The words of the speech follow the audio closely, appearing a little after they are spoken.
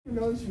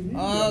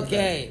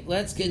Okay,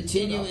 let's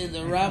continue in the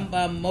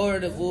Rambam Mor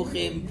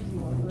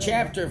Nevuchim.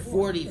 Chapter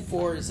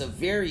 44 is a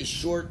very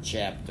short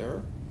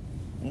chapter,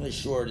 one of the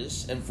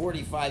shortest, and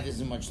 45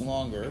 isn't much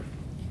longer.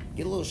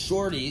 Get a little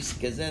shorties,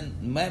 because then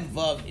Mem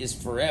Vav is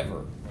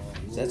forever.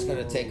 So that's going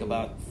to take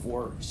about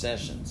 4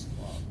 sessions.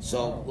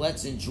 So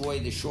let's enjoy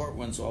the short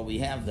ones while we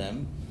have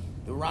them.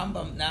 The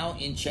Rambam now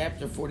in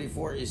chapter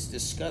 44 is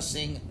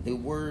discussing the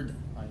word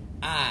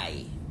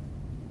I.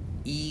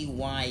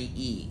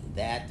 E-Y-E,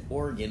 that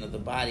organ of the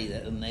body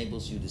that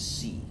enables you to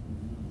see.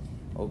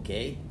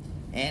 Okay?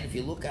 And if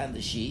you look on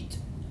the sheet,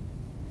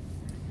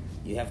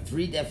 you have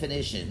 3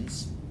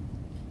 definitions.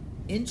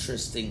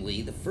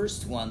 Interestingly, the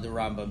first one the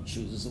Rambam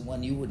chooses, the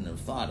one you wouldn't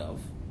have thought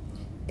of,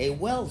 a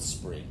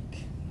wellspring,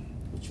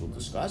 which we'll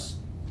discuss,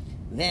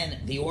 then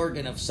the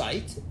organ of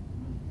sight,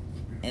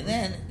 and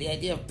then the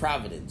idea of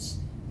providence.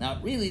 Now,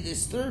 really,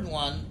 this third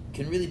one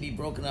can really be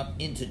broken up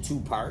into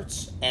 2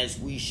 parts, as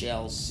we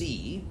shall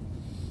see.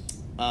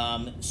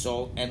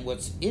 And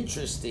what's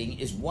interesting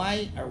is,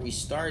 why are we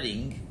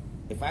starting?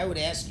 If I would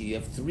ask you, you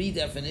have 3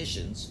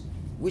 definitions,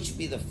 which would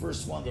be the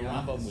first one the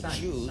Rambam would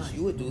choose?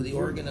 You would do the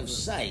organ of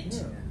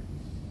sight.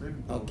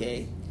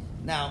 Okay?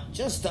 Now,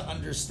 just to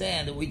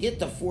understand, that we get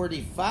to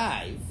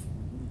 45,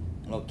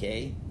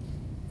 okay,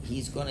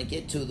 he's going to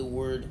get to the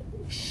word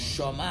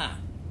Shoma,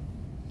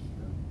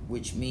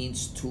 which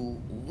means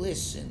to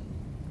listen.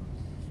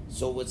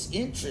 So what's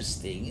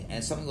interesting,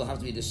 and something will have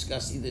to be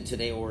discussed either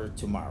today or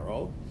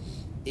tomorrow,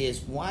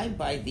 is why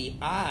by the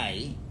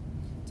eye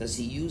does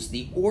he use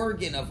the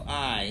organ of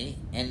eye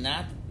and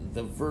not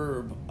the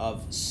verb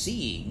of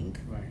seeing,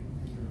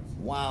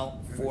 while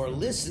for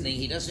listening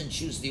he doesn't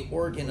choose the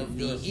organ of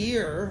the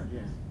ear,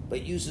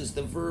 but uses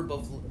the verb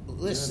of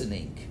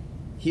listening,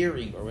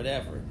 hearing, or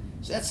whatever.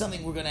 So that's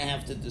something we're going to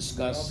have to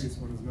discuss. The obvious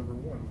one is number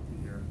 1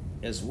 with the ear.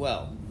 As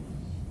well.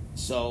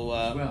 So,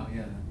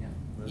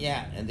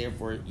 and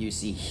therefore you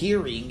see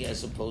hearing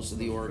as opposed to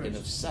the organ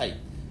of sight.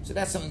 So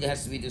that's something that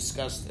has to be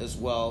discussed as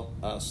well,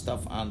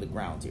 stuff on the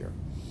ground here.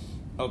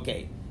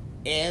 Okay,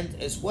 and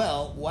as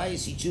well, why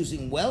is he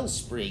choosing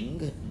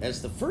wellspring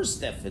as the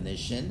first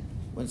definition,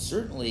 when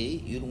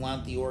certainly you'd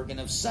want the organ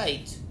of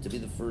sight to be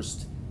the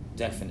first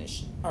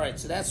definition? All right,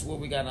 so that's what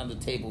we got on the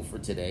table for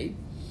today.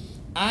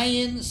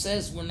 Ayin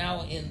says we're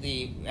now in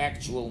the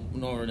actual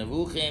Nor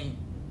Nevuchim,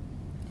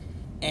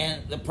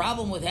 and the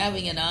problem with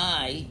having an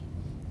eye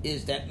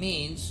is that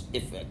means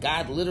if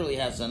God literally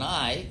has an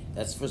eye,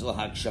 that's first of all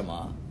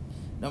Hagshama.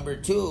 Number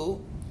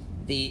 2,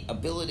 the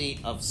ability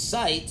of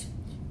sight,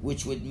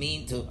 which would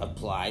mean to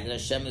apply that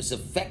Hashem is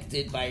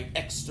affected by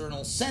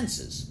external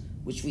senses,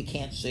 which we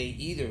can't say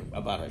either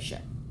about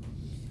Hashem.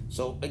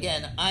 So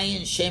again,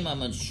 Ayin Shema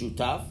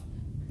Shutaf.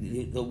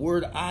 The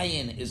word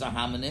Ayin is a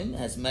homonym,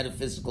 has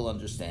metaphysical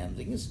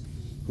understandings.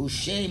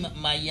 Hushem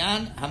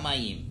Mayan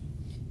Hamayim.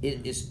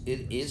 It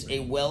is a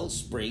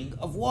wellspring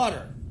of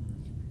water.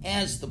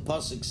 As the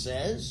pasuk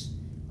says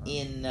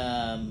in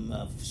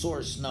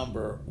source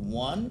number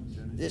 1,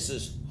 this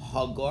is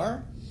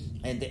Hagar,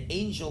 and the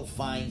angel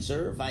finds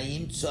her.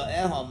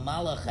 Vayimtzoeha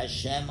malach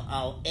Hashem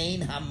al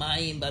ein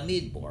hamayim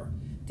bamidbar.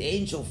 The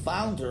angel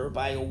found her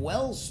by a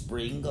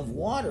wellspring of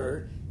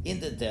water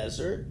in the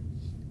desert.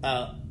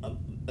 Ein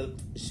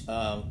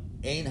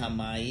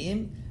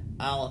hamayim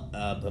al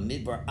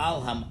bamidbar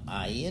al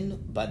hamayin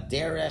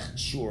baderech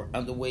shur,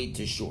 on the way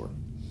to shur.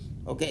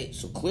 Okay,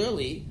 so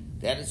clearly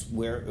that is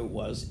where it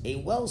was a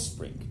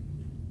wellspring.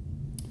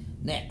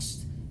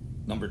 Next,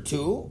 number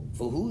 2,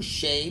 Fuhu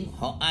Shem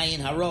Ha'ayin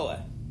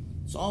Haroa.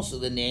 It's also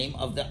the name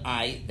of the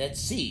eye that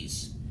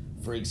sees.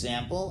 For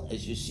example,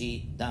 as you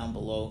see down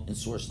below in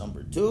source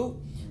number 2,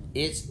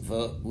 it's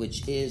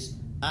which is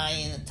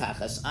Ayin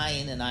Tachas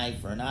Ayin, an eye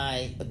for an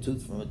eye, a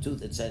tooth from a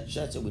tooth,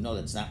 etc. So we know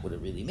that's not what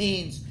it really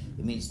means.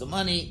 It means the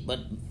money, but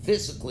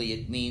physically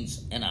it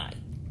means an eye.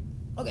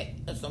 Okay,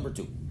 that's number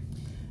 2.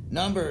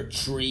 Number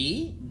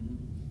 3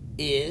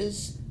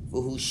 is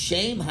V'hu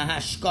Shem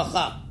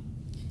HaHashkacha.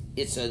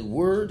 It's a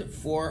word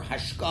for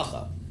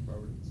hashkacha,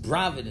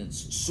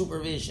 providence,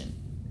 supervision.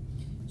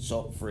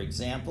 So, for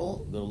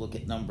example, we'll look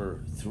at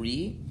number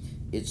 3.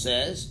 It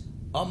says,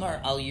 Amar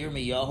al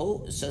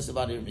Yirmiyahu, it says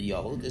about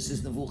Yirmiyahu, this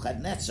is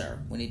Nebuchadnezzar,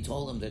 when he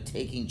told him they're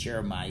taking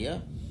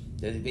Jeremiah,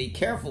 that they be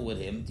careful with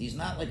him. He's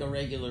not like a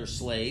regular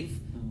slave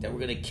that we're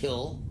going to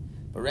kill,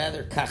 but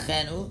rather,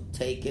 Kachenu,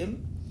 take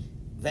him,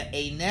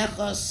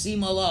 Ve'einecha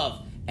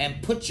simalav,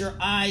 and put your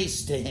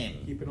eyes to him.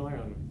 Keep an eye on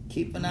him.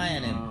 Keep an eye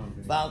on him.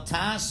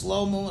 Valtas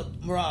lo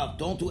murav.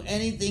 Don't do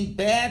anything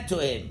bad to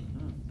him.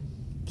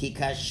 Ki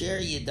kasher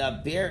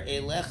yidaber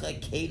elecha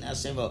kein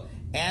asevo.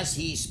 As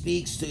he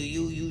speaks to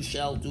you, you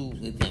shall do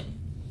with him.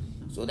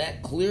 So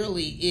that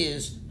clearly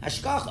is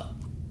hashkacha.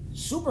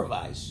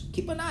 Supervise.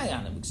 Keep an eye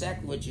on him.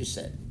 Exactly what you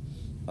said.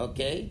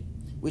 Okay?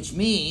 Which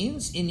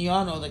means, in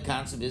Yano, the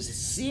concept is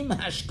sim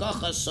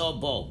hashkacha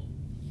sobo.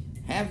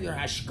 Have your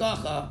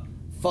hashkacha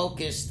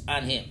focused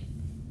on him.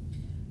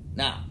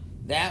 Now,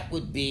 that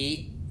would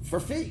be for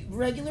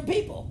regular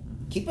people.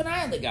 Keep an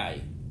eye on the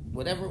guy.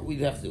 Whatever we'd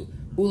have to do.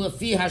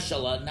 Ulafi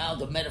hashala. Now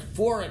the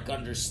metaphoric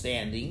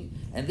understanding,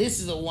 and this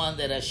is the one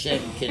that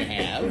Hashem can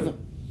have.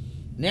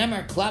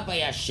 Nemar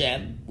klapay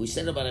Hashem. We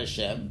said about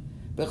Hashem.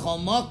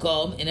 Bechol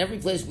makom, in every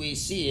place we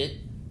see it,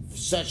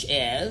 such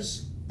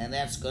as, and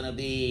that's going to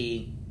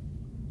be,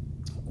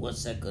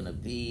 what's that going to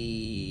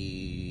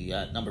be?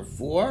 Number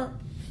 4.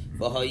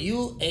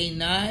 V'hayu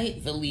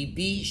einai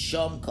v'libi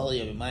shom kol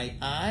yom. My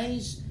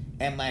eyes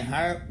and my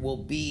heart will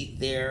be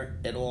there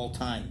at all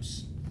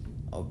times.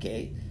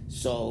 Okay,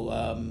 so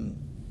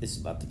this is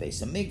about the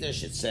base of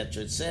Mikdash,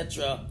 etc.,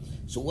 etc.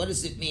 So what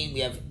does it mean? We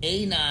have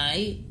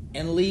einai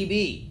and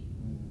libi.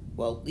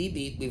 Well,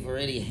 libi we've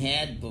already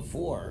had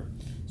before.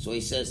 So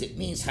he says it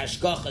means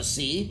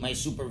hashgachasi, my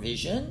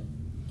supervision,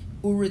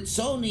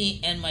 uritzoni,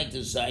 and my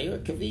desire.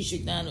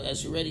 Kavishiknanu,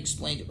 as already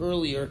explained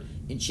earlier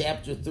in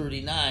chapter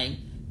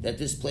 39, that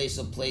this place is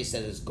a place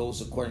that goes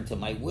according to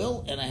my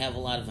will, and I have a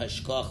lot of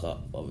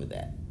hashgacha over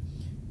that.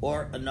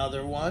 Or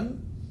another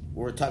one,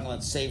 where we're talking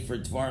about Sefer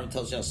Dvarim,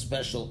 tells you how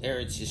special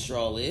Eretz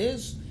Yisrael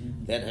is,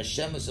 that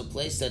Hashem is a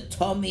place that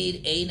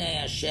Tamid Einei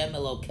Hashem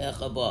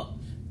Elokecha Ba.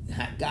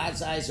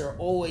 God's eyes are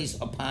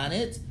always upon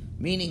it,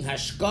 meaning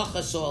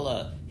hashgacha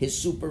sola, his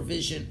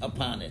supervision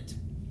upon it.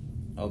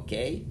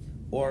 Okay?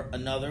 Or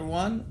another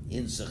one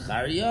in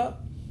Zechariah,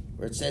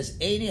 where it says,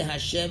 Eini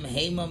Hashem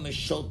Hema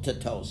Mishot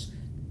Tatos.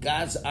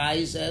 God's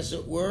eyes, as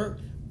it were,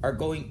 are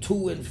going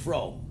to and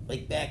fro,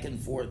 like back and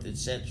forth,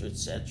 etc.,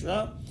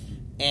 etc.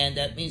 And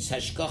that means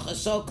hashgacha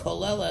so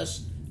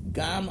kolelas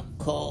gam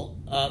kol.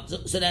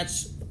 So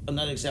that's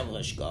another example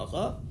of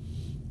hashgacha.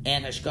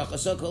 And hashgacha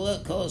so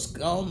kolelas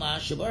kol ma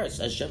shabaris.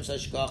 Hashem's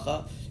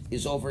hashgacha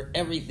is over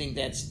everything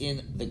that's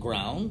in the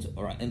ground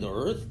or in the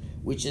earth,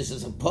 which is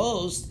as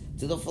opposed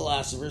to the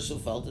philosophers who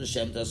felt that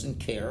Hashem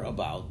doesn't care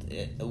about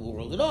the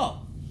world at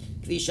all.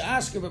 Later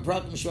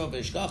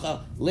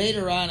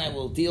on, I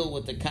will deal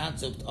with the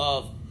concept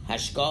of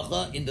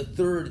hashgacha in the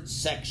 3rd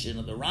section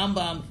of the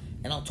Rambam,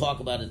 and I'll talk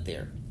about it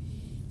there.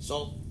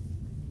 So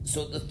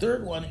the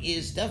 3rd one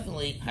is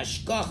definitely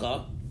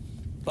hashgacha,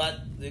 but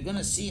they're going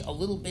to see a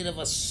little bit of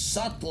a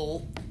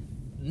subtle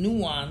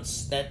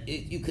nuance that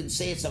you can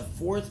say it's a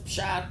 4th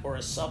shot or a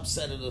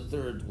subset of the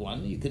 3rd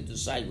one. You can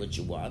decide what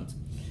you want,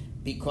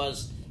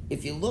 because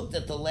if you looked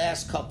at the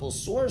last couple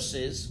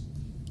sources,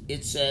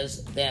 it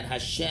says that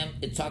Hashem,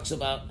 it talks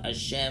about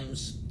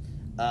Hashem's,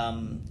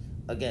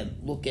 again,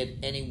 look at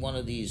any one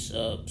of these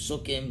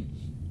psukim,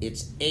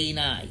 it's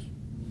einai,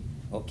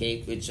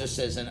 okay, it just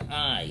says an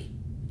eye.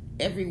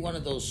 Every one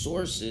of those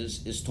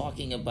sources is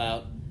talking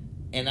about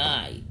an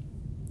eye,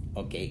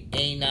 okay,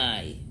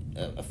 einai,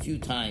 a few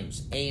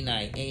times,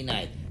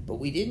 einai, but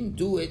we didn't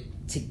do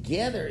it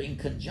together in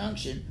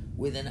conjunction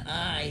with an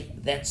eye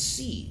that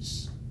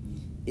sees.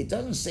 It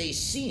doesn't say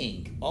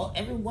seeing.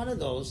 Every one of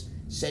those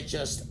said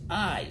just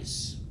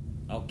eyes.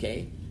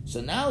 Okay? So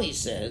now he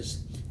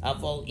says,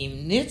 Avol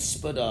im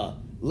nitzpada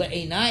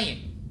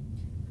le'einayim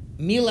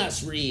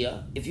milas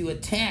riya. If you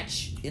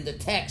attach in the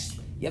text,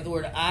 you have the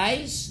word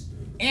eyes,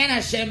 and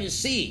Hashem is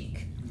seeing.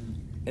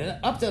 And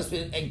up to us,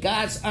 and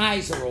God's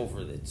eyes are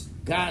over it.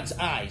 God's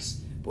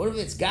eyes. But what if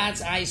it's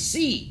God's eyes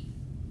see?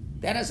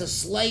 That has a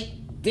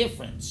slight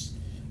difference.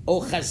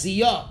 O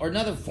chaziyah, or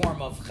another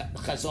form of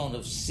chazon,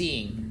 of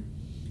seeing.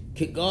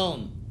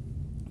 Kigon,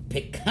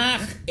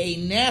 pekach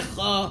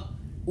einecha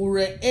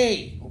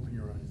ure'ei. Open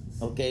your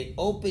eyes. Okay,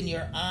 open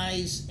your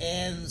eyes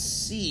and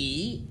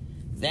see.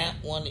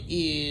 That one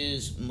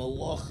is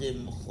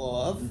Malachim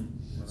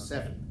Chav.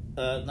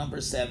 7. Number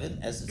 7,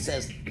 as it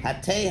says,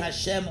 Hatei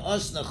Hashem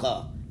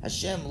osnecha.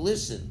 Hashem,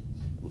 listen.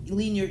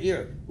 Lean your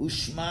ear.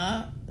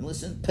 Ushma, and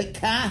listen.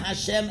 Pekach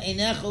Hashem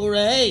einecha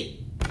ure'ei.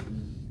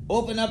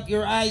 Open up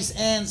your eyes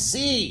and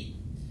see.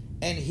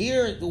 And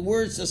hear the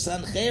words of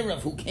Sancheriv,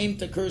 who came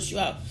to curse you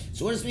out.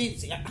 So what does it mean?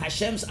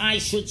 Hashem's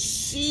eyes should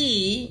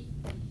see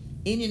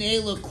Inyan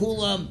Eila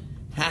Kulam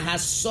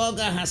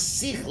Hahasoga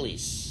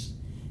Hasichlis.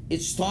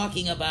 It's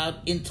talking about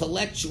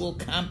intellectual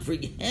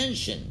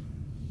comprehension.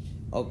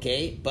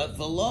 Okay? But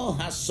Velo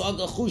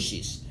Hasoga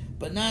Chushis.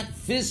 But not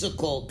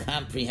physical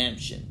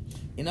comprehension.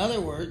 In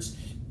other words,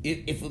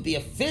 if it would be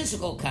a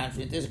physical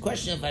comprehension, there's a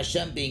question of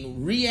Hashem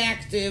being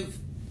reactive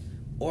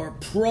or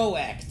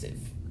proactive.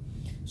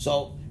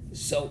 So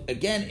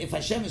again, if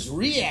Hashem is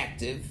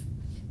reactive,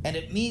 and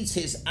it means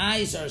his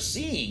eyes are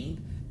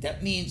seeing,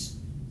 that means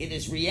it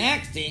is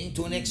reacting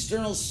to an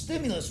external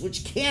stimulus,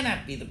 which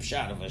cannot be the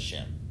pshat of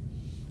Hashem.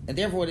 And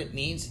therefore what it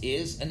means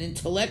is an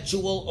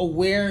intellectual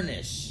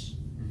awareness.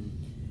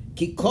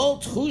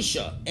 Kikol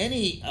tchusha,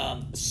 any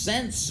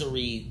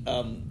sensory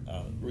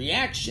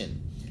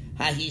reaction,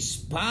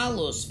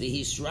 hahispalos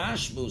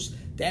v'hisrashmus,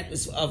 that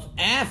is of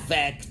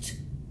affect,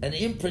 an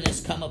imprint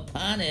has come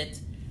upon it,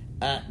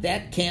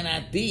 that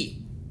cannot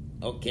be,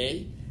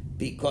 okay?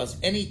 Because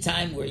any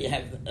time where you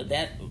have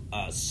that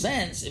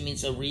sense, it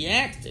means a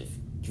reactive.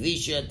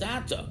 Kvisha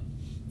data.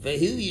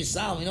 Vehu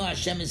Yisrael, we know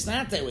Hashem is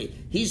not that way.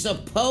 He's a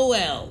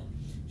poel.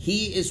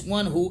 He is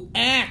one who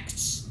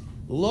acts.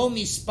 Lo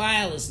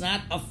mispile is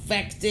not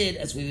affected,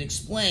 as we've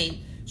explained.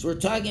 So we're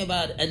talking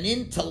about an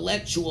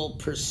intellectual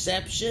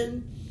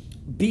perception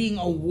being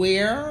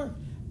aware,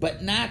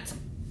 but not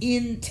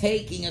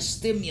intaking a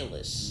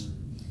stimulus.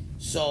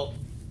 So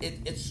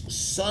it's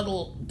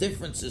subtle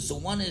differences. So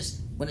one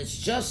is when it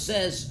just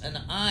says an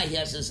eye, he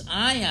has his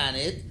eye on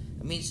it.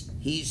 It means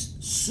he's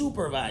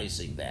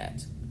supervising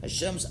that.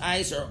 Hashem's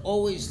eyes are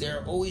always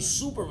there, always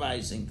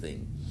supervising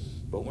things.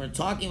 But when we're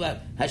talking about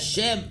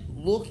Hashem,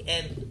 look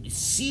and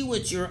see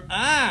with your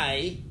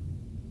eye.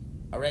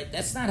 All right,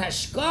 that's not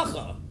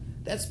hashgacha.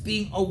 That's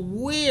being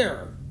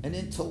aware, an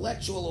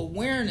intellectual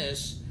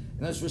awareness.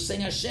 And as we're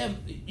saying, Hashem,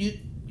 you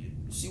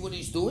see what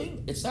he's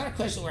doing? It's not a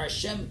question where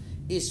Hashem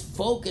is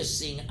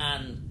focusing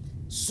on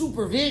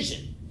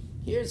supervision.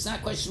 Here it's not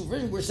a question of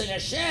supervision. We're saying,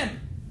 Hashem,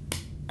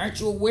 aren't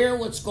you aware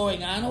what's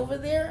going on over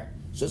there?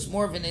 So it's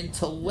more of an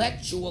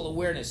intellectual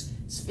awareness.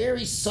 It's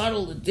very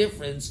subtle, the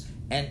difference,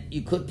 and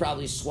you could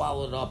probably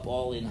swallow it up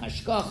all in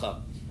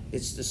hashgacha.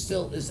 It's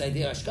still this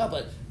idea of hashgacha,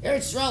 but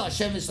Eretz Yisrael,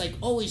 Hashem is like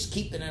always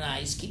keeping an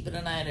eye. He's keeping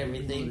an eye on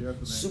everything,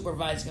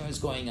 supervising what's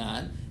going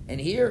on. And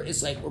here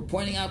it's like we're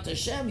pointing out to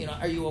Hashem,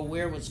 are you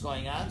aware what's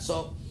going on?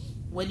 So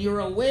when you're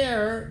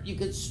aware, you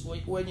could.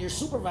 When you're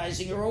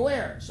supervising, you're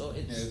aware. So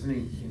it's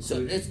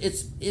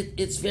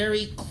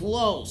very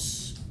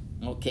close.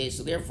 Okay,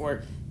 so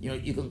therefore,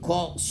 you can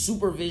call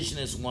supervision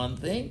as one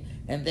thing,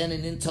 and then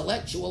an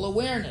intellectual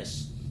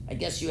awareness. I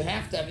guess you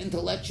have to have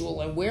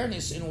intellectual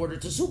awareness in order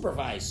to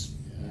supervise.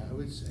 Yeah, I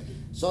would say.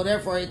 So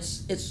therefore,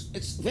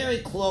 it's very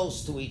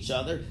close to each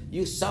other.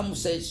 Some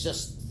say it's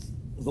just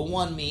the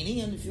one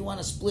meaning, and if you want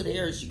to split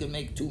hairs, you can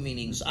make two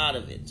meanings out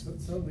of it. So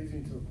that leads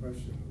me to a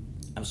question.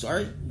 I'm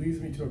sorry? Leads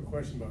me to a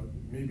question about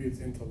maybe it's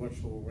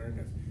intellectual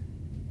awareness.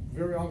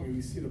 Very often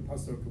we see the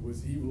pasuk, it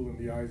was evil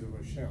in the eyes of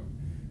Hashem.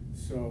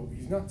 So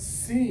he's not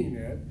seeing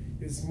it.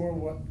 It's more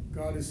what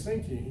God is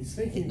thinking. He's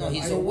thinking. No,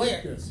 he's I don't aware.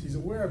 like this. He's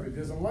aware of it.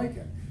 Doesn't like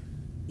it.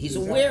 He's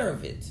aware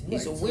of it.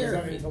 He's aware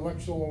of it. Is that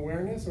intellectual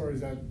awareness, or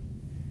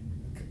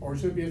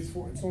should it be its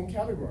own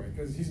category?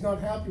 Because he's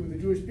not happy with the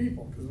Jewish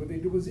people because what they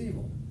do was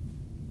evil.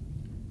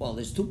 Well,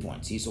 there's 2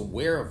 points. He's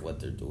aware of what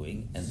they're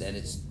doing, and then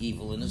it's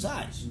evil in his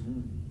eyes.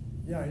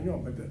 Mm-hmm. Yeah, I know,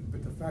 but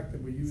the fact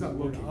that we use the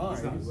word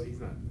eyes. He's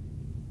not.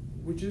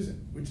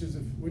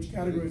 Which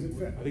category is it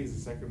fit? I think it's the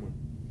second one.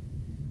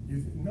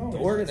 The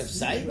organ of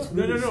sight?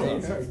 No,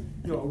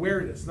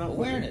 awareness, not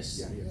awareness.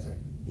 Yeah.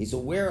 He's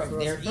aware of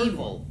their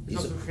evil.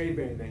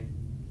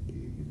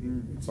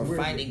 Or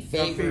finding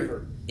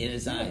favor in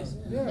his eyes.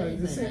 Yeah,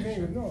 the same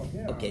thing with no.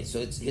 Yeah. Okay, so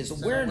it's his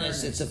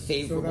awareness. It's a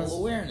favorable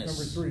awareness.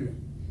 Number 3.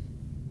 Then.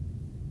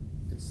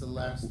 It's the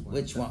last one.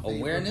 Which one?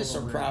 Awareness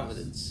or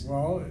providence?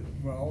 Well.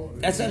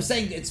 That's what I'm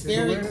saying. It's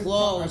very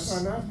close.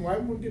 I'm asking, why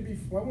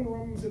wouldn't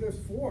one say there's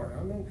 4?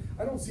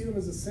 I don't see them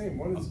as the same.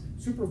 One is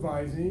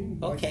supervising.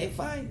 Okay,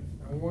 fine.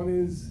 And one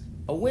is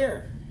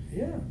aware.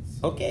 Yeah.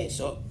 Okay,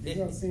 so he's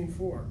not saying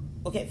 4.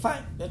 Okay,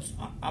 fine.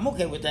 I'm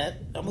okay with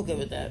that.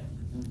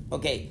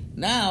 Okay,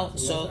 now,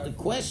 so the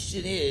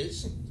question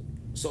is,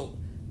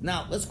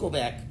 now let's go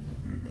back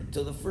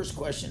to the first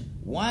question.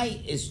 Why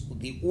is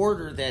the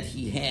order that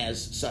he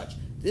has such?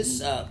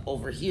 This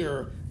over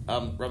here,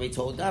 Rabbi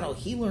Toledano,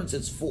 he learns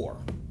it's 4.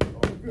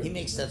 He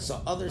makes that,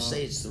 so others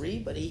say it's 3,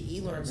 but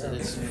he learns that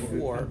it's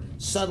 4.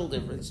 Subtle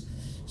difference.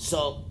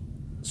 So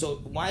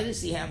why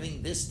is he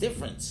having this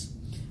difference?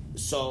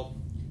 So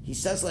he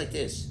says like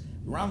this.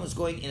 Ram is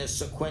going in a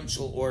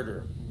sequential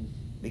order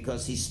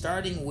because he's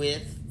starting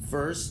with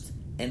first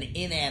an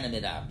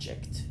inanimate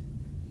object,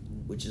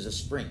 which is a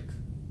spring.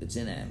 It's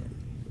inanimate.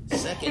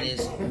 Second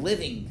is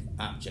living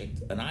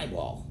object, an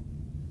eyeball.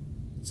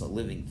 It's a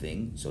living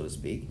thing, so to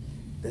speak.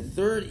 The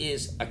third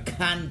is a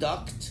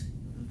conduct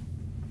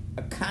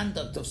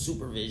of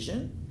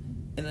supervision.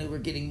 And then we're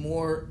getting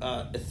more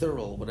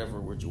ethereal,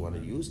 whatever word you want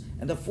to use.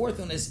 And the fourth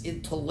one is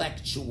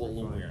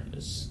intellectual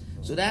awareness.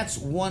 So that's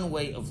one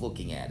way of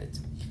looking at it.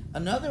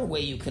 Another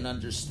way you can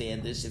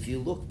understand this, if you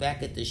look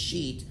back at the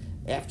sheet,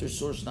 after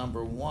source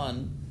number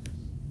 1,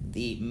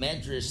 the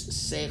Medrash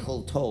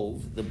Seichel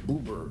Tov, the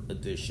Buber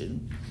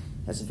edition,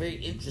 has a very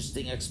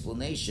interesting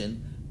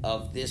explanation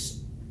of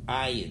this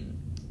Ayin,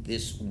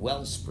 this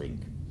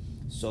wellspring.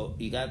 So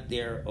you got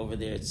over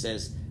there, it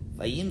says,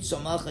 Vayim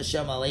tzomach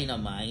Hashem aleina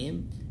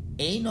mayim,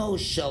 Eino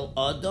shel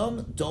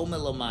Adam dome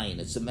l'mayim.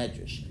 It's a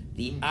medrash.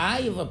 The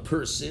eye of a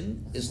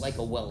person is like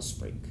a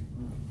wellspring.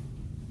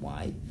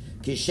 Why?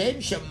 Kishem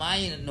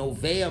shemayim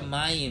novea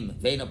mayim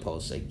vena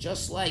posek.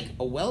 Just like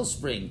a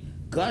wellspring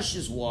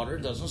gushes water,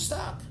 doesn't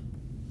stop.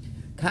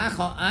 Kach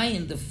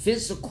ha'ayin, the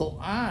physical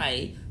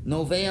eye,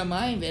 novea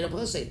mayim vena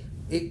posek.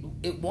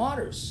 It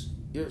waters.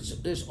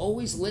 There's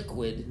always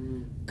liquid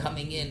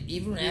coming in,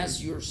 even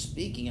as you're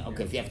speaking.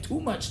 Okay, if you have too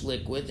much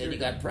liquid, then you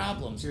got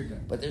problems.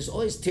 But there's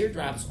always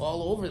teardrops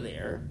all over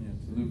there.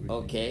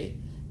 Okay,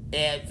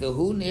 and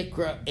v'hu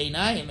nikra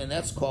einayim, and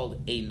that's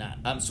called einayim.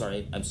 I'm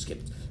sorry, I'm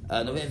skipped.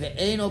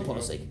 Ve'eno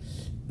posek,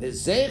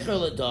 ve'zecher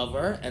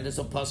ledavar, and there's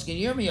a pasuk in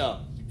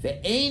Yirmiyah.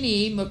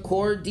 Ve'eni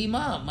makor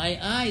dima. My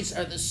eyes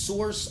are the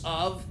source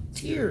of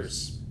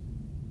tears.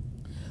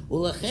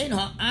 U'lechein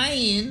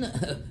ha'ayin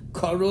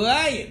karu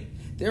ayin.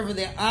 Therefore,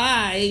 the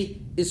eye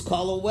is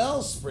called a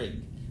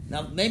wellspring.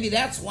 Now, maybe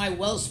that's why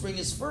wellspring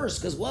is first,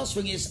 because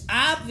wellspring is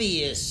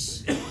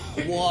obvious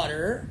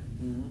water.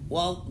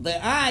 Well, the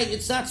eye,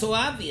 it's not so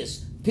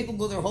obvious. People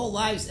go their whole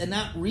lives and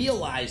not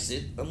realize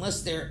it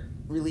unless they're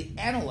really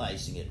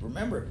analyzing it.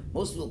 Remember,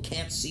 most people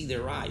can't see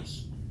their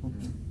eyes.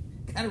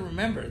 Gotta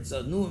remember, it's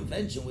a new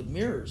invention with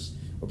mirrors,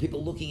 or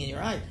people looking in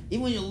your eye.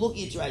 Even when you're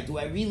looking at your eye, do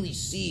I really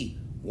see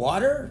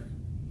water?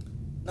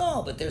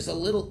 No, but there's a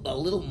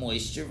little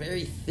moisture,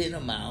 very thin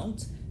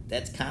amount,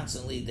 that's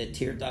constantly the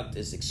tear duct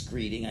is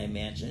excreting, I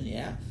imagine,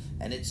 yeah?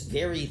 And it's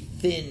very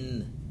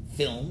thin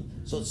film,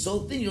 so it's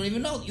so thin you don't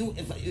even know.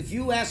 If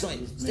you ask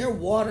someone, is there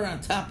water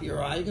on top of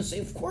your eye? You can say,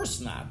 of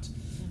course not.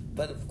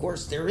 But of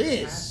course there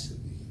is.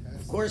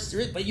 Of course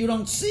there is, but you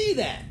don't see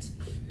that.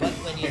 But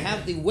when you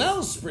have the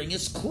wellspring,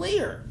 it's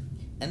clear.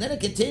 And then it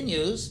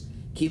continues,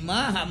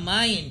 Kima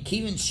hamayin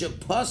kivin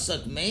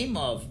shepasak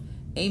meimov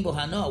ein bo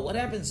hano. What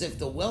happens if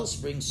the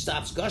wellspring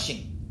stops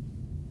gushing?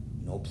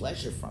 No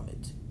pleasure from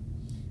it.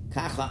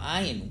 Kacha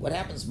ayin. What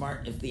happens,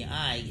 Martin, if the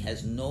eye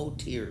has no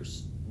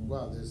tears?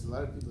 Well, there's a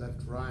lot of people that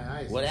have dry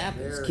eyes. What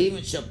happens?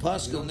 Kivin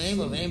shepasku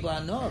meimov ein bo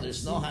hano.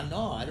 There's no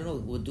hano. I don't know.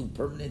 It would do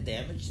permanent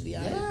damage to the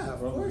eye. Yeah, of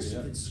course. You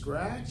can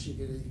scratch. You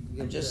can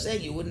I'm just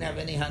saying you wouldn't have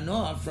any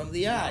hano from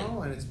the eye.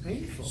 No, and it's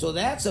painful. So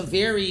that's a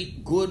very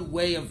good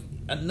way of,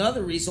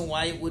 another reason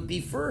why it would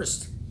be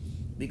first.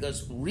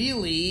 Because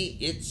really,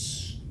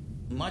 it's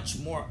much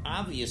more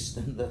obvious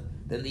than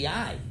the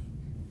eye.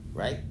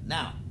 Right?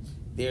 Now,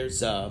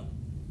 there's,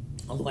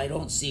 although I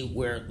don't see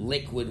where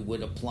liquid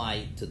would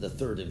apply to the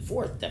third and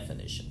fourth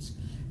definitions.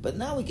 But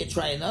now we could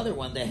try another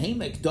one. The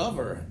Hamek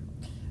Dover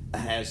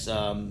has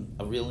a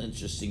real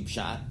interesting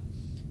shot.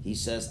 He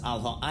says, Al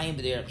ha'ayim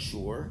b'derech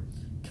shur,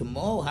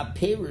 kamo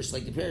ha'perish,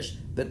 like the parish,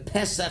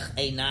 b'pesach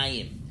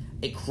einayim,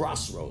 a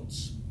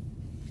crossroads.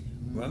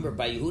 Remember,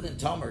 by Yehud and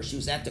Tamar, she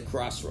was at the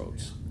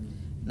crossroads.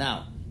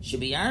 Now,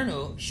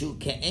 Shebiyarnu, shu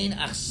ke'ein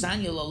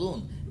achsanya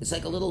lalun. It's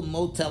like a little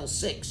Motel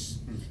 6.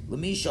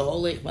 L'misha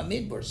holech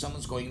b'midbar.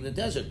 Someone's going in the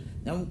desert.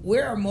 Now,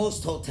 where are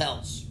most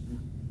hotels?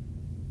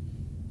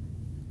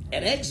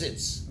 At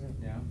exits.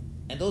 Yeah.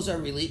 And those are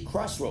really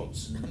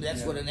crossroads.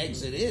 That's what an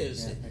exit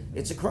is. Yeah.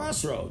 It's a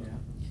crossroad.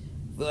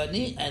 Yeah.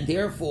 And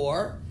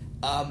therefore,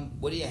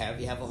 what do you have?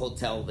 You have a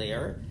hotel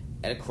there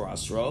at a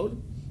crossroad.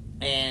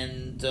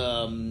 And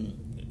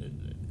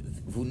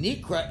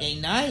Vunikra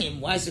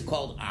Einayim, why is it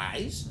called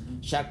eyes?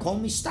 Shakol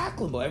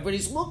Mistaklimbo.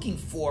 Everybody's looking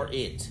for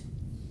it.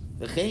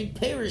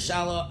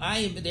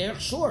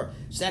 Sure.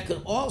 So that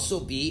could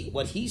also be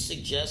what he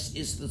suggests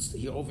is this,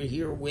 over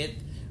here with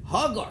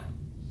Hagar.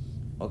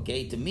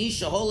 Okay, to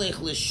Misha Holech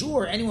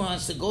Lishur, anyone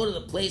wants to go to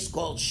the place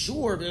called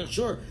Shur, and he's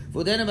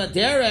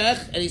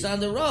on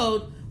the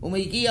road,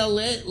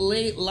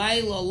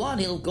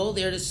 he'll go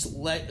there to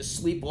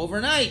sleep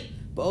overnight.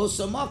 It's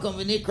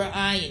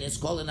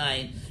called an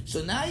ayin.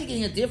 So now you're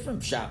getting a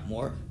different shot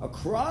more. A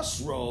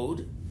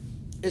crossroad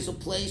is a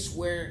place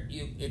where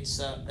it's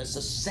a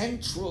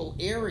central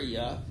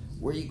area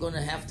where you're going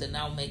to have to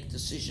now make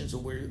decisions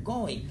of where you're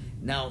going.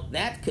 Now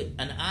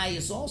an eye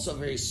is also a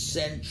very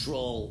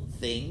central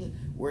thing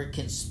where it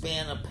can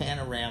span a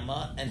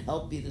panorama and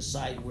help you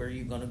decide where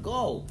you're going to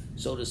go,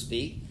 so to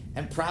speak.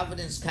 And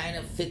providence kind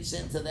of fits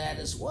into that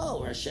as well,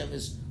 where Hashem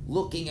is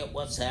looking at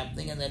what's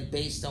happening, and then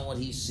based on what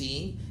he's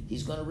seeing,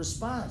 he's going to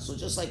respond. So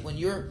just like when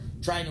you're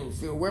trying to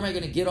figure, where am I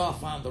going to get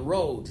off on the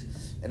road?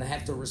 And I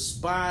have to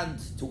respond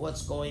to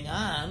what's going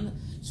on.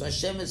 So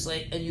Hashem is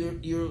like, and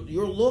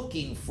you're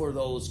looking for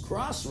those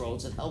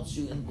crossroads that helps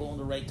you in going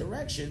the right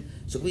direction.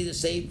 So it'll be the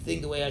same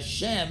thing the way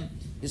Hashem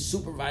is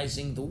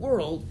supervising the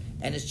world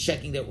and is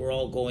checking that we're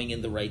all going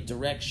in the right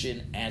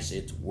direction, as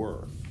it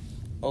were.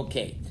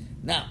 Okay,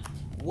 now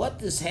what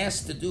this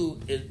has to do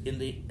in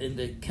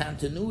the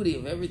continuity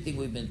of everything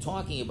we've been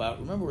talking about.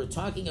 Remember, we're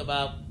talking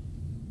about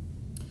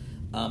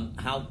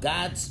how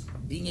God's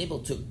being able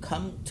to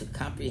come to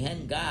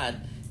comprehend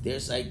God.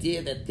 There's the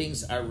idea that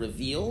things are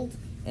revealed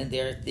and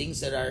there are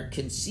things that are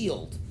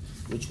concealed,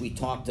 which we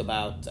talked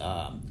about.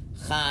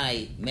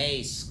 Chai,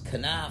 Mace,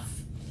 Kanaf,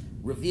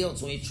 revealed.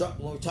 So when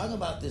we're talking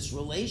about this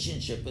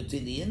relationship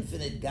between the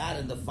infinite God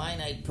and the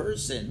finite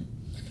person,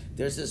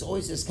 there's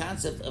always this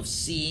concept of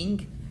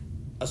seeing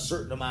a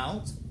certain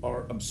amount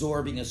or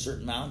absorbing a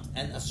certain amount,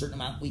 and a certain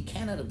amount we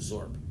cannot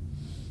absorb.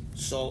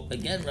 So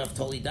again, Rav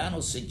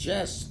Toledano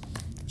suggests,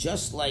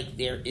 just like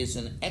there is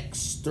an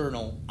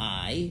external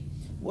eye,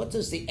 what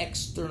does the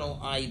external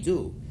eye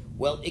do?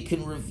 Well, it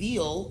can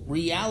reveal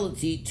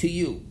reality to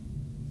you.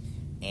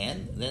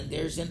 And then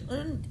there's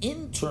an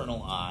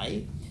internal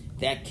eye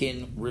that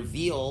can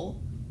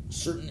reveal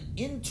certain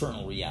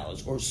internal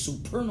realities or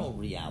supernal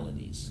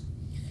realities.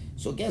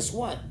 So guess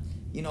what?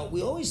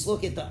 We always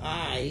look at the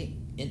eye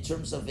in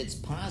terms of its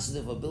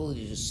positive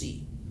ability to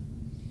see.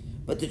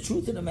 But the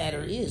truth of the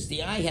matter is,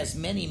 the eye has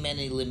many,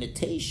 many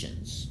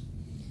limitations.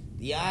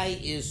 The eye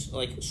is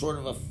like sort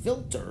of a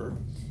filter,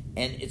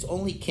 and it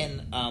only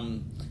can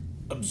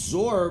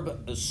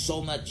absorb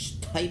so much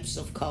types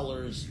of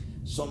colors,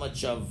 so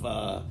much of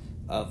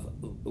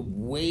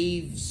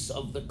waves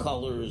of the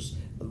colors,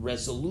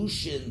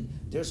 resolution.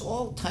 There's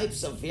all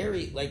types of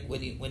like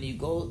when you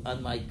go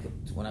on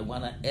when I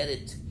want to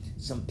edit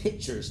some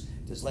pictures,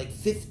 there's like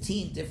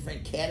 15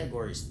 different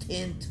categories: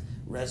 tint,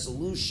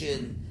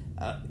 resolution,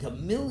 a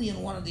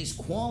million one of these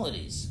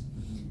qualities.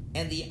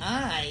 And the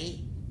eye,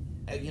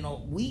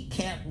 we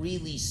can't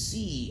really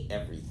see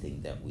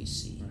everything that we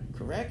see, right.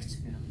 Correct?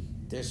 Yeah.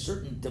 There's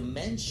certain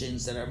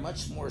dimensions that are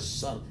much more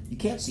subtle. You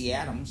can't see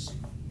atoms,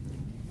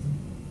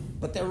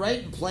 but they're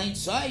right in plain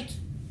sight,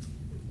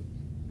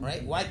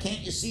 right? Why can't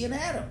you see an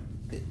atom?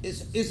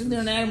 Isn't there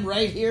an atom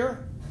right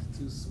here? It's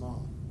too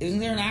small. Isn't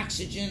there an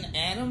oxygen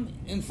atom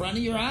in front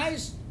of your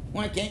eyes?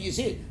 Why can't you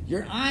see it?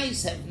 Your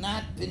eyes have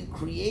not been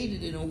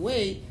created in a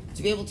way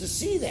to be able to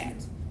see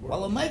that.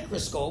 While a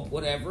microscope,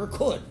 whatever,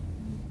 could.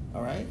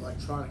 All right?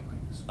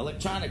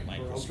 Electronic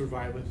microscope. Or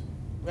ultraviolet.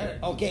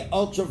 Right. Okay,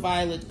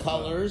 ultraviolet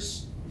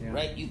colors,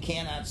 right? You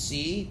cannot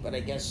see, but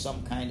I guess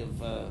some kind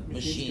of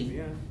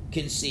machine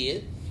can see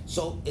it.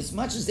 So as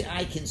much as the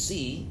eye can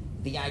see,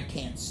 the eye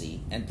can't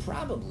see. And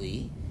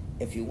probably,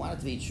 if you want it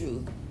to be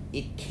true,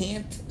 it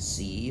can't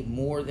see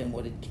more than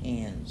what it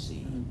can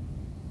see.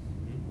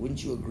 Mm-hmm.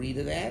 Wouldn't you agree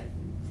to that?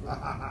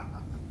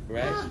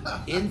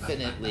 Right?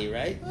 Infinitely,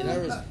 right? In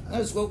other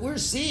words, what we're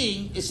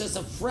seeing is just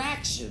a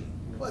fraction.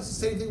 Well, it's the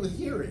same thing with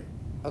hearing.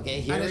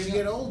 Okay, hearing. And as you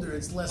get older,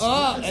 it's less.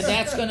 And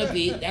that's gonna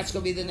be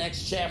the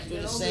next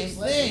chapter. The same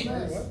thing.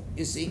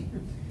 You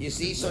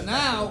see. So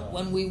now,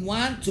 when we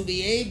want to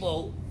be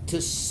able to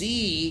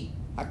see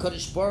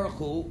Hakadosh Baruch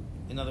Hu,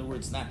 in other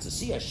words, not to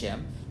see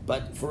Hashem,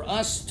 but for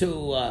us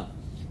to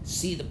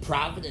see the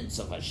providence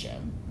of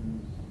Hashem,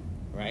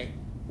 right?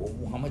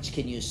 Well, how much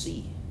can you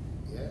see?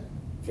 Yeah.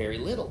 Very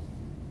little.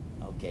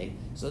 Okay,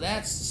 so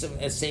that's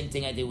the same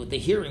thing I did with the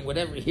hearing.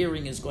 Whatever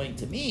hearing is going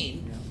to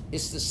mean,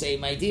 it's the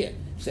same idea.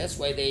 So that's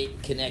why they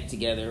connect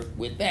together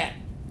with that.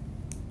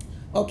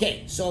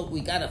 Okay, so we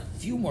got a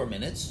few more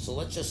minutes, so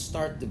let's just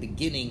start the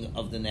beginning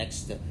of the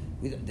next.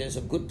 There's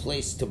a good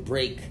place to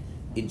break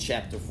in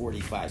chapter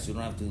 45, so we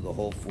don't have to do the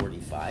whole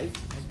 45. Okay.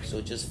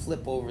 So just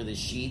flip over the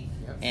sheet,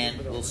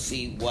 and we'll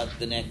see what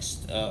the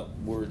next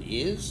word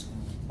is.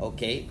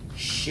 Okay,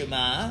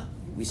 Shema.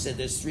 We said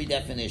there's 3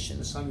 definitions.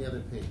 It's on the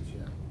other page,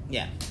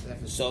 Yeah.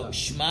 So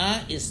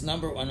Shema is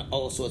number 1.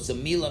 Oh, so it's a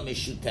Mila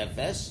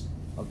Mishutefes.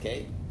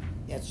 Okay.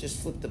 Yeah, let's just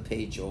flip the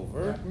page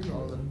over.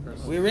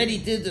 We already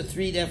did the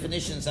 3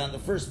 definitions on the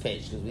first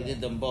page because we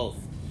did them both.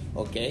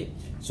 Okay.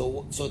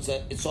 So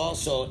it's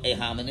also a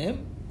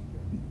homonym.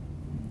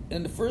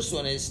 And the first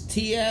one is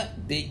Tia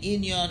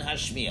Be'inyon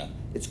Hashmiya.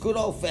 It's good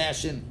old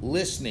fashioned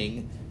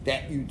listening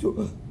that you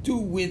do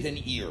with an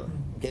ear.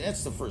 Okay,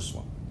 that's the first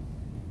one.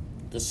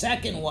 The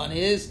second one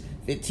is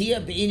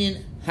V'Tia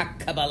Be'inyon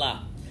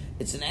HaKabbalah.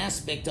 It's an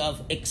aspect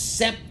of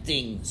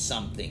accepting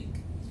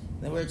something.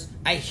 In other words,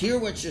 I hear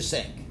what you're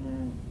saying,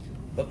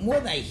 but more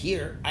than I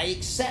hear, I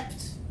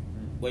accept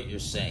what you're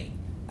saying.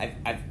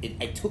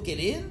 I took it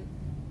in,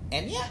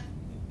 and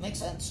makes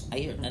sense. I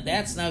hear it. And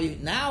that's now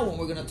when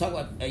we're going to talk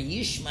about a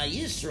Yishma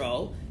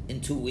Yisro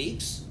in 2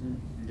 weeks,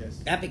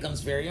 that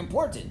becomes very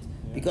important.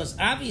 Because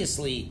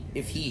obviously,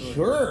 if he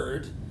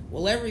heard,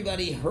 well,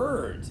 everybody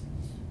heard.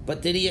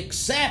 But did he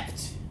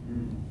accept?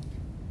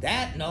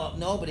 That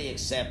nobody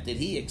accepted,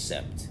 he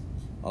accepted.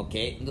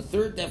 Okay, and the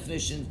third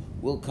definition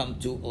we'll come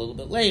to a little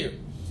bit later.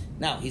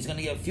 Now, he's going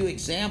to give a few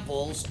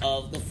examples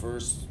of the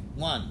first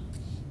one.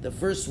 The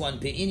first one,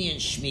 Be'inyan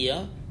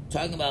Shmiya,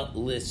 talking about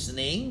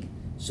listening.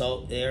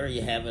 So there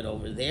you have it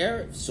over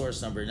there,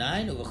 source number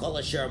 9.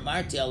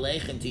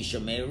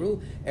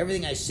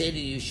 Everything I say to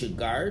you should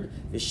guard.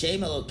 But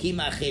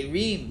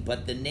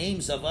the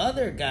names of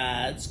other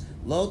gods,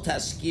 lo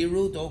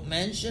taskiru, don't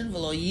mention.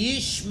 V'lo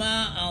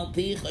yishma al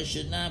picha,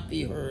 should not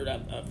be heard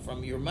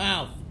from your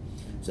mouth.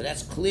 So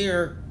that's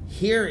clear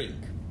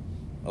hearing.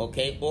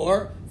 Okay,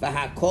 or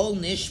v'hakol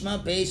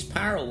nishma beis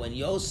paro. When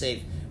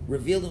Yosef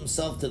revealed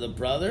himself to the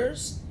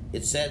brothers,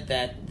 it said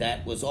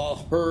that was all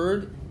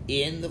heard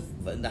in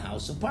the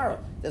house of Paro.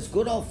 That's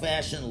good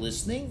old-fashioned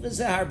listening. There's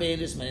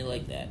many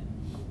like that.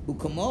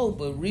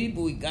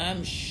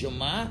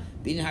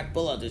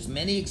 There's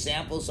many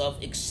examples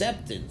of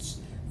acceptance.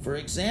 For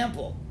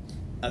example,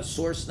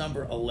 source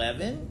number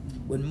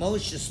 11, when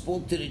Moshe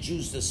spoke to the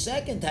Jews the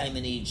second time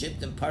in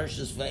Egypt in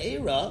Parshas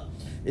Va'era,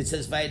 it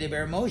says,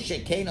 "Vayidaber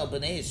Moshe Keno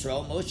b'nei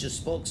Yisrael." Moshe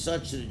spoke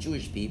such to the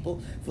Jewish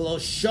people. V'lo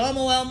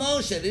shomu el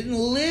Moshe. They didn't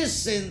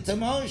listen to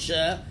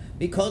Moshe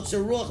because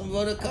of ruach and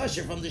voda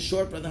kosher, from the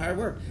short but the hard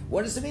work.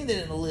 What does it mean they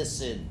didn't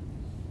listen?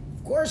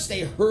 Of course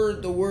they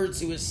heard the words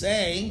he was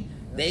saying.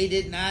 They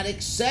did not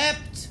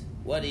accept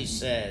what he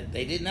said.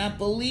 They did not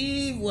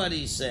believe what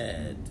he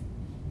said.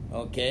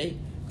 Okay?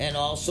 And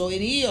also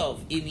in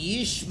Eov, im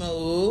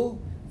yishma'u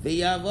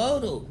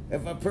v'yavodu.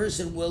 If a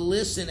person will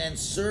listen and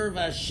serve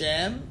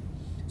Hashem,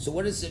 so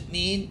what does it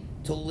mean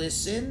to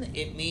listen?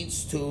 It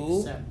means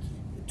to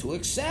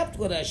accept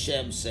what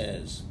Hashem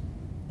says.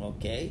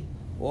 Okay?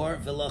 Or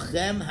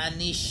v'lachem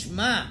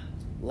hanishma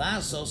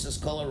lasos es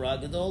kol hara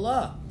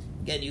gedolah.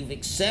 Again, you've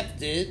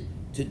accepted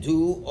to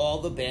do all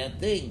the bad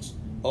things.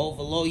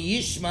 Ovelo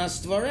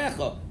yishmas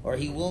dvarecha, or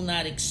he will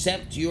not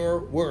accept your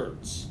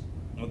words.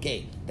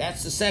 Okay,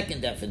 that's the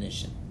second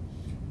definition.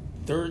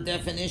 Third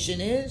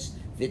definition is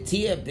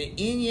v'tia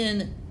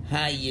be'inyan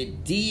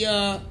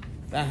hayediya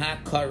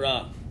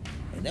v'hakara.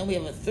 And then we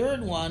have a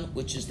third one,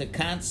 which is the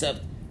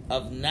concept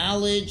of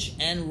knowledge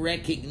and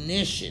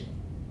recognition,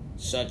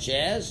 such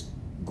as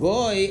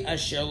goy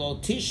asher lo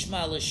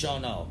tishma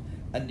l'shono,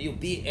 and you'll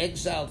be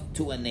exiled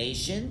to a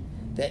nation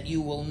that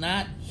you will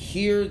not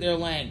hear their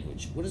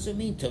language. What does it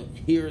mean to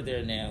hear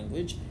their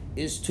language?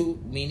 Is to,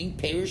 meaning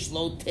perish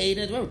lo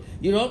teda.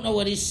 You don't know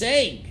what he's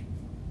saying.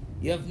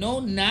 You have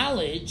no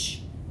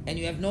knowledge and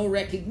you have no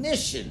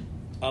recognition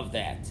of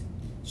that.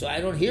 So I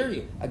don't hear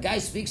you. A guy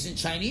speaks in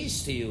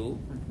Chinese to you.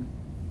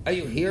 Are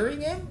you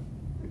hearing him?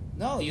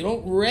 No, you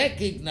don't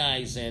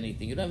recognize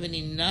anything. You don't have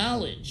any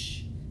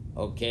knowledge.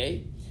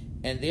 Okay?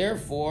 And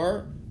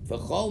therefore,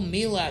 v'chol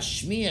mila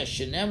shmiya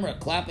shenemra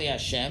klape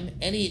Hashem,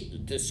 any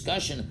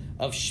discussion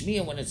of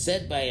shmiya when it's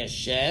said by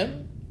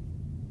Hashem,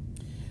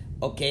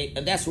 okay,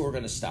 and that's where we're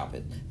going to stop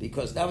it.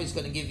 Because now he's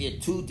going to give you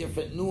two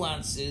different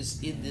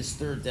nuances in this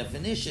third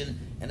definition,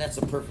 and that's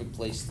a perfect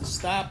place to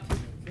stop.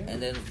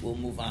 And then we'll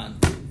move on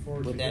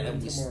with that.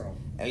 Tomorrow.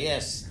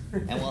 Yes,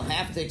 and we'll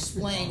have to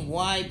explain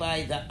why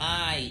by the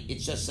eye it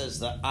just says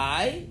the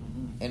eye,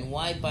 and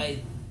why by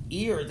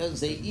ear it doesn't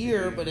say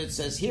ear, but it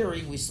says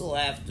hearing. We still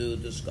have to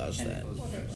discuss that.